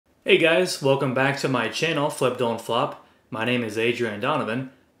Hey guys, welcome back to my channel, Flip Don't Flop. My name is Adrian Donovan,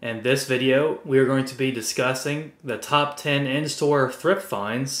 and this video we are going to be discussing the top 10 in-store thrift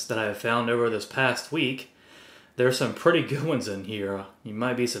finds that I have found over this past week. There's some pretty good ones in here, you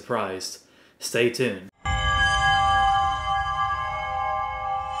might be surprised. Stay tuned.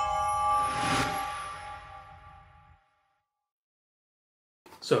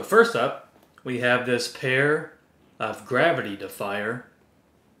 So first up, we have this pair of gravity defier.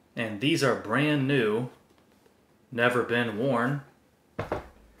 And these are brand new, never been worn.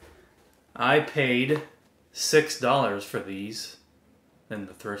 I paid $6 for these in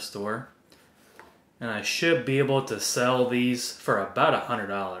the thrift store. And I should be able to sell these for about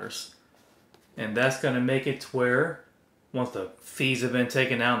 $100. And that's going to make it to where, once the fees have been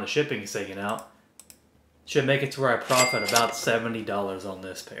taken out and the shipping is taken out, should make it to where I profit about $70 on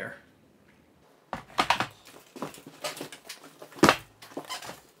this pair.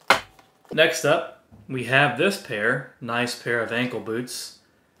 Next up, we have this pair, nice pair of ankle boots.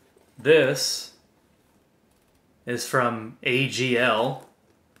 This is from AGL,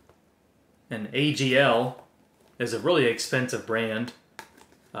 and AGL is a really expensive brand.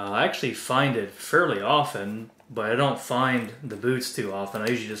 I actually find it fairly often, but I don't find the boots too often. I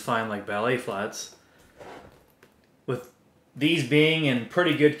usually just find like ballet flats. With these being in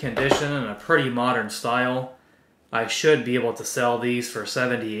pretty good condition and a pretty modern style, I should be able to sell these for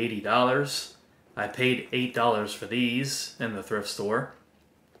 $70, $80. I paid $8 for these in the thrift store.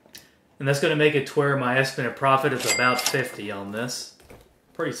 And that's going to make it to where my estimated profit is about $50 on this.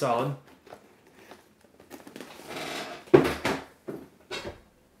 Pretty solid.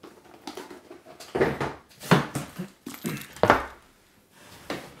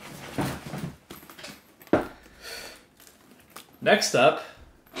 Next up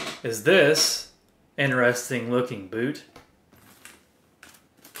is this interesting looking boot.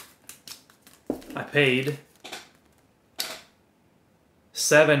 I paid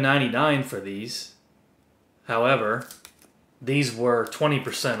 $7.99 for these. However, these were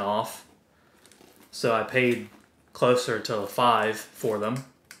 20% off, so I paid closer to $5 for them.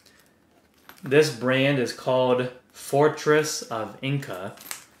 This brand is called Fortress of Inca,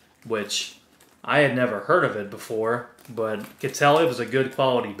 which I had never heard of it before, but could tell it was a good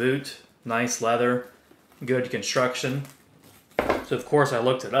quality boot. Nice leather, good construction. So of course I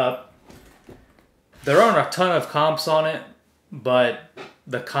looked it up. There aren't a ton of comps on it, but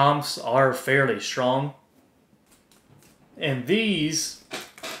the comps are fairly strong. And these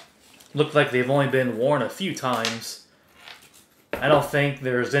look like they've only been worn a few times. I don't think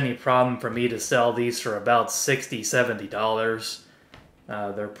there's any problem for me to sell these for about $60, $70.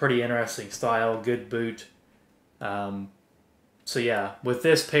 They're pretty interesting style, good boot. So yeah, with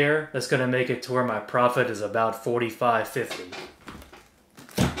this pair, that's going to make it to where my profit is about $45, $50.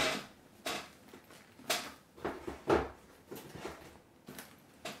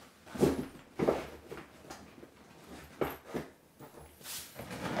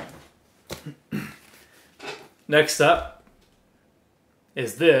 Next up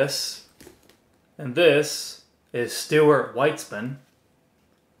is this, and this is Stuart Weitzman.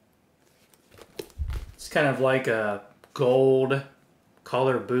 It's kind of like a gold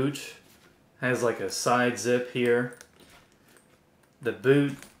color boot. Has like a side zip here. The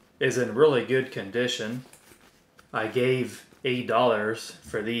boot is in really good condition. I gave $8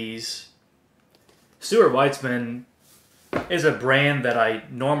 for these. Stuart Weitzman is a brand that I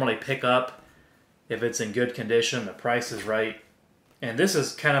normally pick up if it's in good condition, the price is right. And this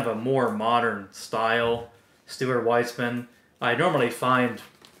is kind of a more modern style Stuart Weitzman. I normally find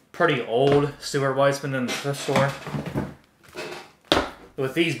pretty old Stuart Weitzman in the thrift store.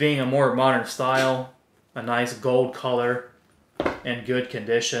 With these being a more modern style, a nice gold color, and good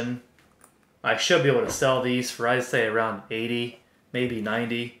condition, I should be able to sell these for, I'd say, around $80, maybe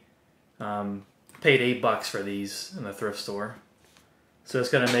 $90. Paid $8 for these in the thrift store. So it's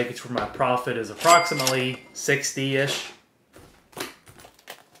going to make it to where my profit is approximately $60-ish.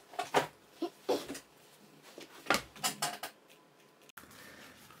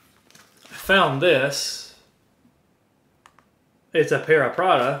 I found this. It's a pair of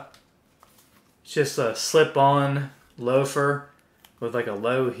Prada. It's just a slip-on loafer with like a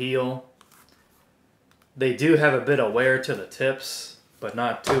low heel. They do have a bit of wear to the tips, but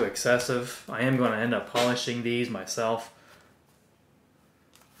not too excessive. I am going to end up polishing these myself.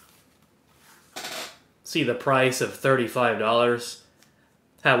 See the price of $35.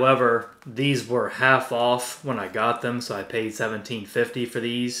 However, these were half off when I got them, so I paid $17.50 for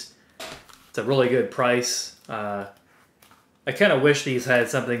these. It's a really good price. I kind of wish these had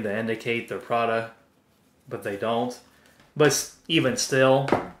something to indicate they're Prada, but they don't. But even still,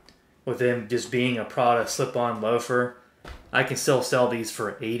 with them just being a Prada slip-on loafer, I can still sell these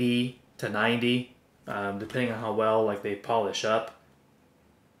for 80 to 90, depending on how well like they polish up.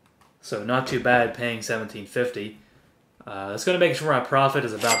 So not too bad paying $17.50. That's going to make sure my profit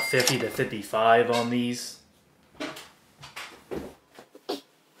is about 50 to 55 on these.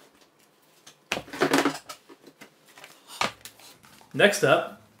 Next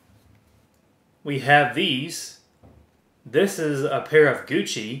up, we have these. This is a pair of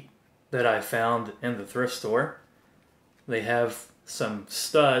Gucci that I found in the thrift store. They have some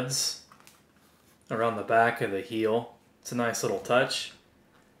studs around the back of the heel. It's a nice little touch.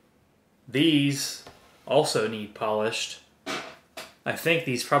 These also need polished. I think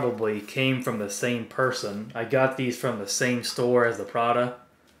these probably came from the same person. I got these from the same store as the Prada.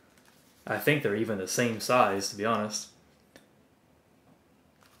 I think they're even the same size, to be honest.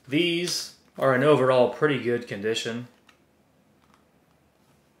 These are in overall pretty good condition.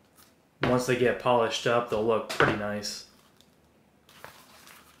 Once they get polished up, they'll look pretty nice.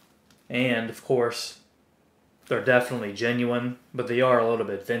 And, of course, they're definitely genuine, but they are a little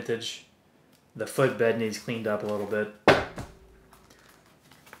bit vintage. The footbed needs cleaned up a little bit.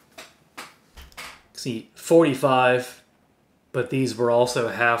 See, 45, but these were also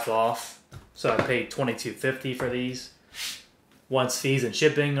half off, so I paid $22.50 for these. Once fees and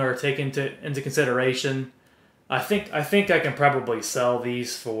shipping are taken into consideration, I think I can probably sell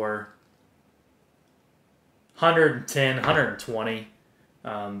these for 110, 120.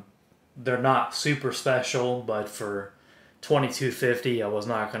 They're not super special, but for $22.50, I was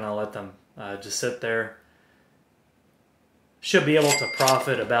not going to let them just sit there. Should be able to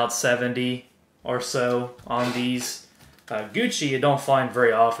profit about 70 or so on these. Gucci you don't find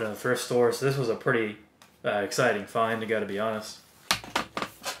very often in the thrift store, so this was a pretty exciting find, I gotta be honest.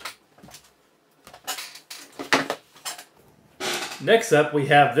 Next up, we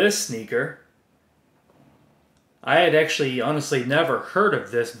have this sneaker. I had actually honestly never heard of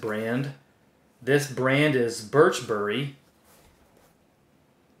this brand. This brand is Birchbury.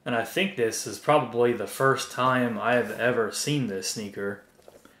 And I think this is probably the first time I have ever seen this sneaker.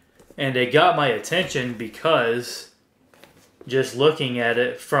 And it got my attention because just looking at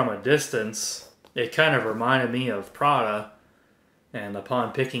it from a distance, it kind of reminded me of Prada. And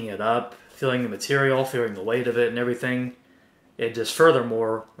upon picking it up, feeling the material, feeling the weight of it and everything, it just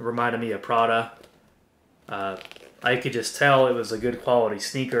furthermore reminded me of Prada. I could just tell it was a good quality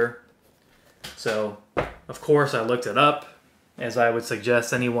sneaker. So, of course, I looked it up, as I would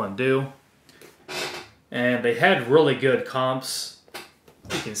suggest anyone do. And they had really good comps.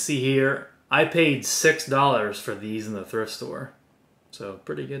 You can see here, I paid $6 for these in the thrift store. So,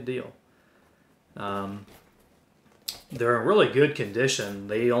 pretty good deal. They're in really good condition.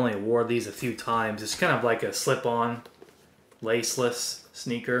 They only wore these a few times. It's kind of like a slip-on, laceless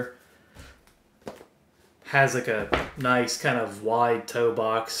sneaker. Has like a nice kind of wide toe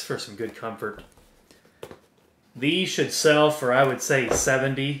box for some good comfort. These should sell for, I would say,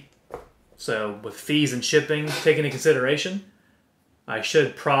 70. So with fees and shipping taken into consideration, I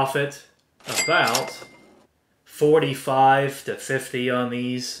should profit about 45 to 50 on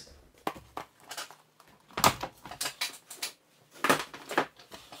these.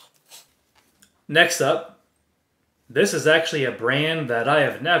 Next up, this is actually a brand that I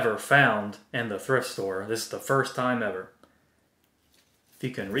have never found in the thrift store. This is the first time ever. If you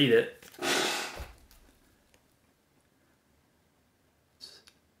can read it.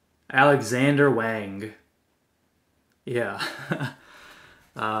 Alexander Wang. Yeah.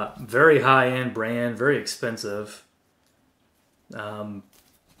 Very high-end brand, very expensive.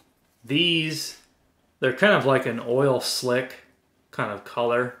 These, they're kind of like an oil slick kind of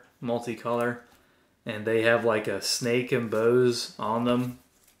color, multicolor. And they have like a snake and bows on them.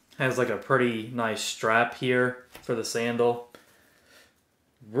 Has like a pretty nice strap here for the sandal.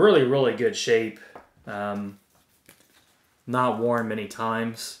 Really, really good shape. Not worn many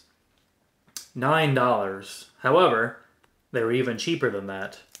times. $9. However, they were even cheaper than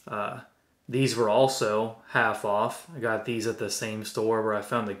that. These were also half off. I got these at the same store where I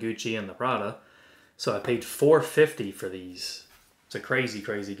found the Gucci and the Prada. So I paid $4.50 for these. It's a crazy,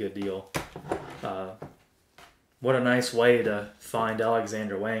 crazy good deal. What a nice way to find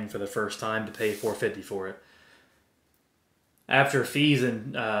Alexander Wang for the first time to pay $4.50 for it. After fees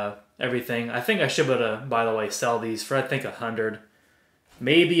and everything, I think I should be able to, by the way, sell these for I think $100.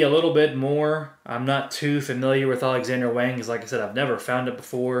 Maybe a little bit more. I'm not too familiar with Alexander Wang because, like I said, I've never found it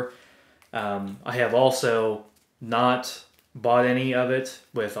before. I have also not bought any of it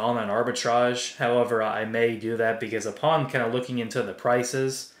with online arbitrage. However, I may do that because upon kind of looking into the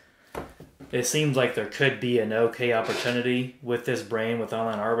prices, it seems like there could be an okay opportunity with this brand with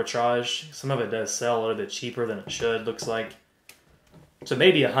online arbitrage. Some of it does sell a little bit cheaper than it should, looks like. So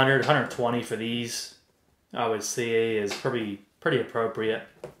maybe 100, 120 for these, I would say, is pretty appropriate.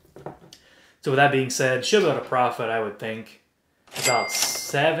 So with that being said, should be able to profit, I would think, about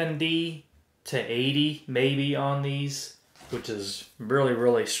 70 to 80 maybe on these, which is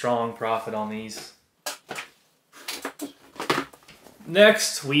really strong profit on these.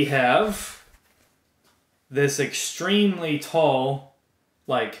 Next, we have this extremely tall,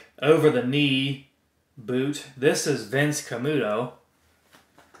 like over-the-knee boot. This is Vince Camuto,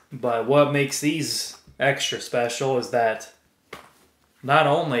 but what makes these extra special is that not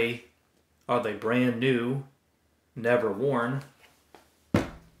only are they brand new, never worn,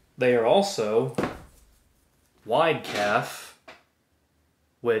 they are also wide calf,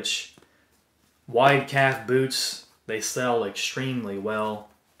 which wide calf boots, they sell extremely well.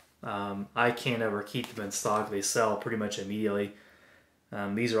 I can't ever keep them in stock. They sell pretty much immediately.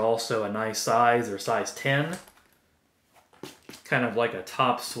 These are also a nice size. They're size 10. Kind of like a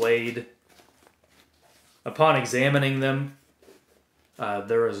top suede. Upon examining them,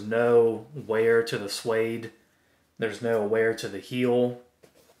 there is no wear to the suede. There's no wear to the heel.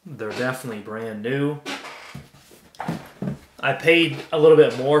 They're definitely brand new. I paid a little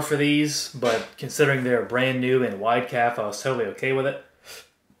bit more for these, but considering they're brand new and wide calf, I was totally okay with it.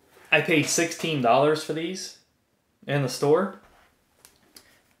 I paid $16 for these in the store.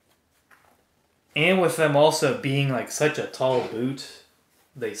 And with them also being like such a tall boot,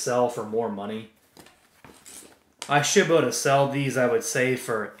 they sell for more money. I should be able to sell these, I would say,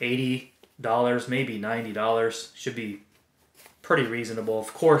 for $80, maybe $90. Should be pretty reasonable.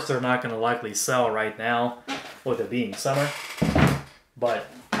 Of course, they're not going to likely sell right now with it being summer. But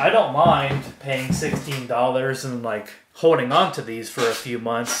I don't mind paying $16 and like holding on to these for a few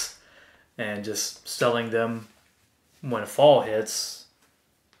months and just selling them when fall hits.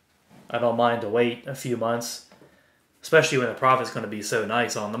 I don't mind to wait a few months, especially when the profit's going to be so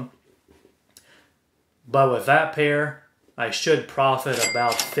nice on them. But with that pair, I should profit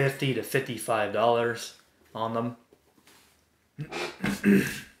about $50 to $55 on them.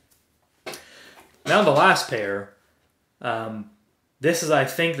 Now the last pair. This is, I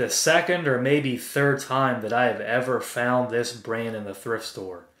think, the second or maybe third time that I have ever found this brand in the thrift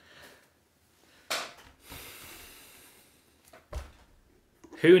store.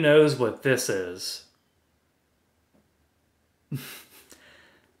 Who knows what this is?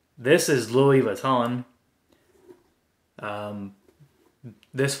 This is Louis Vuitton.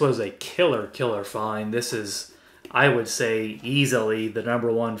 This was a killer find. This is, I would say, easily the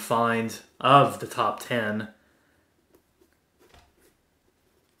 #1 find of the top 10.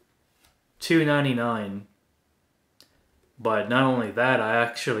 $2.99. But not only that, I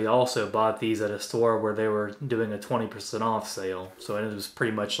actually also bought these at a store where they were doing a 20% off sale. So it was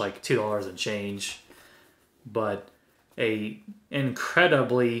pretty much like $2 and change. But a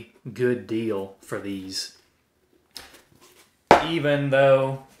incredibly good deal for these. Even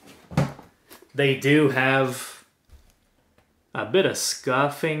though they do have a bit of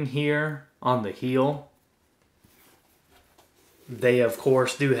scuffing here on the heel. They, of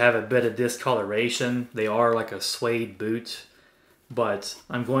course, do have a bit of discoloration. They are like a suede boot. But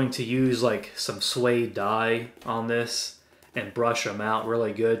I'm going to use like some suede dye on this and brush them out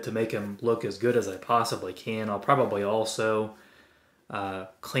really good to make them look as good as I possibly can. I'll probably also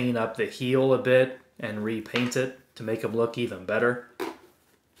clean up the heel a bit and repaint it to make them look even better.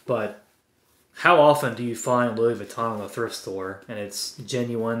 But how often do you find Louis Vuitton in the thrift store and it's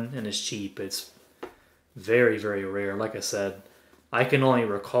genuine and it's cheap? It's very rare. Like I said, I can only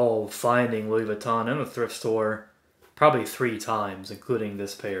recall finding Louis Vuitton in a thrift store probably 3 times, including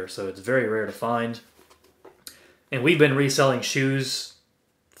this pair. So it's very rare to find. And we've been reselling shoes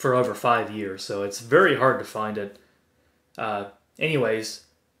for over 5 years, so it's very hard to find it. Anyways,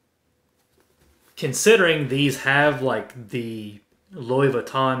 considering these have like the Louis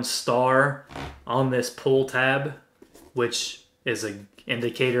Vuitton star on this pull tab, which is an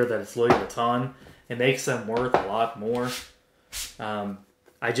indicator that it's Louis Vuitton, it makes them worth a lot more.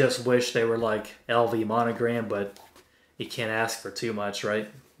 I just wish they were like LV monogram, but you can't ask for too much, right?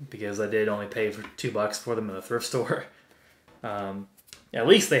 Because I did only pay for $2 for them in the thrift store. At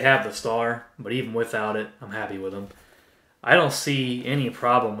least they have the star, but even without it, I'm happy with them. I don't see any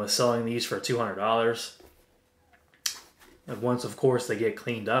problem with selling these for $200. And once, of course, they get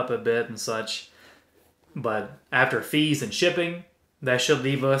cleaned up a bit and such. But after fees and shipping, that should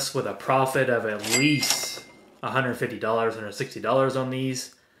leave us with a profit of at least $150, $160 on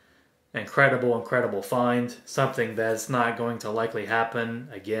these. incredible find. Something that's not going to likely happen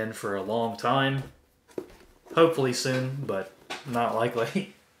again for a long time. Hopefully soon, but not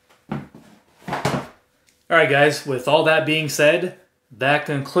likely. Alright guys, with all that being said, that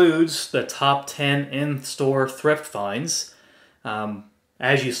concludes the top 10 in-store thrift finds.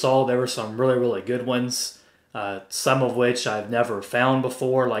 As you saw, there were some really good ones. Some of which I've never found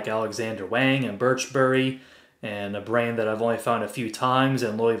before, like Alexander Wang and Birchbury, and a brand that I've only found a few times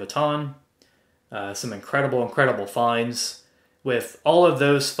in Louis Vuitton. Some incredible finds. With all of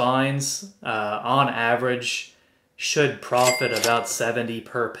those finds, on average, should profit about $70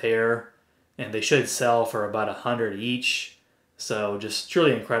 per pair, and they should sell for about $100 each. So just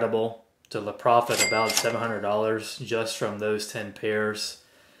truly incredible to profit about $700 just from those 10 pairs.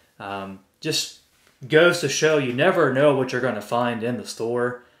 Just goes to show you never know what you're going to find in the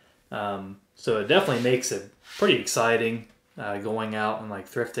store. So it definitely makes it pretty exciting going out and like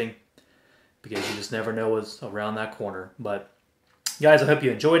thrifting, because you just never know what's around that corner. But guys, I hope you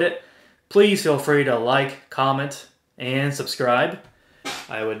enjoyed it. Please feel free to like, comment, and subscribe.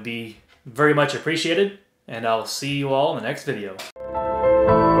 I would be very much appreciated, and I'll see you all in the next video.